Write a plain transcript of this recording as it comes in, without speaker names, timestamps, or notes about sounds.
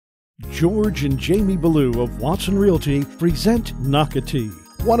George and Jamie Ballou of Watson Realty present Nocatee,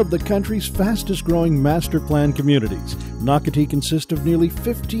 one of the country's fastest growing master plan communities. Nocatee consists of nearly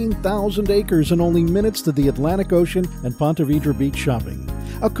 15,000 acres and only minutes to the Atlantic Ocean and Ponte Vedra Beach shopping.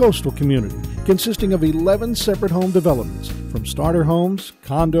 A coastal community consisting of 11 separate home developments, from starter homes,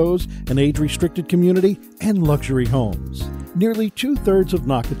 condos, an age-restricted community, and luxury homes. Nearly two-thirds of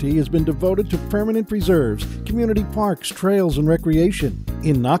Nocatee has been devoted to permanent preserves, community parks, trails, and recreation.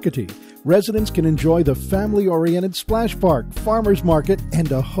 In Nocatee, residents can enjoy the family-oriented splash park, farmers market,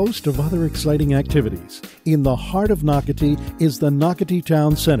 and a host of other exciting activities. In the heart of Nocatee is the Nocatee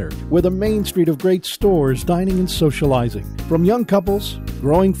Town Center, with a main street of great stores, dining, and socializing. From young couples,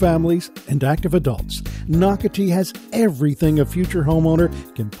 growing families, and active adults, Nocatee has everything a future homeowner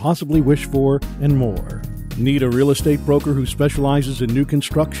can possibly wish for and more. Need a real estate broker who specializes in new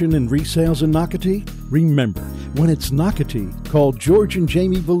construction and resales in Nocatee? Remember, when it's Nocatee, call George and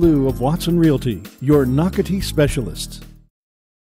Jamie Ballou of Watson Realty, your Nocatee specialists.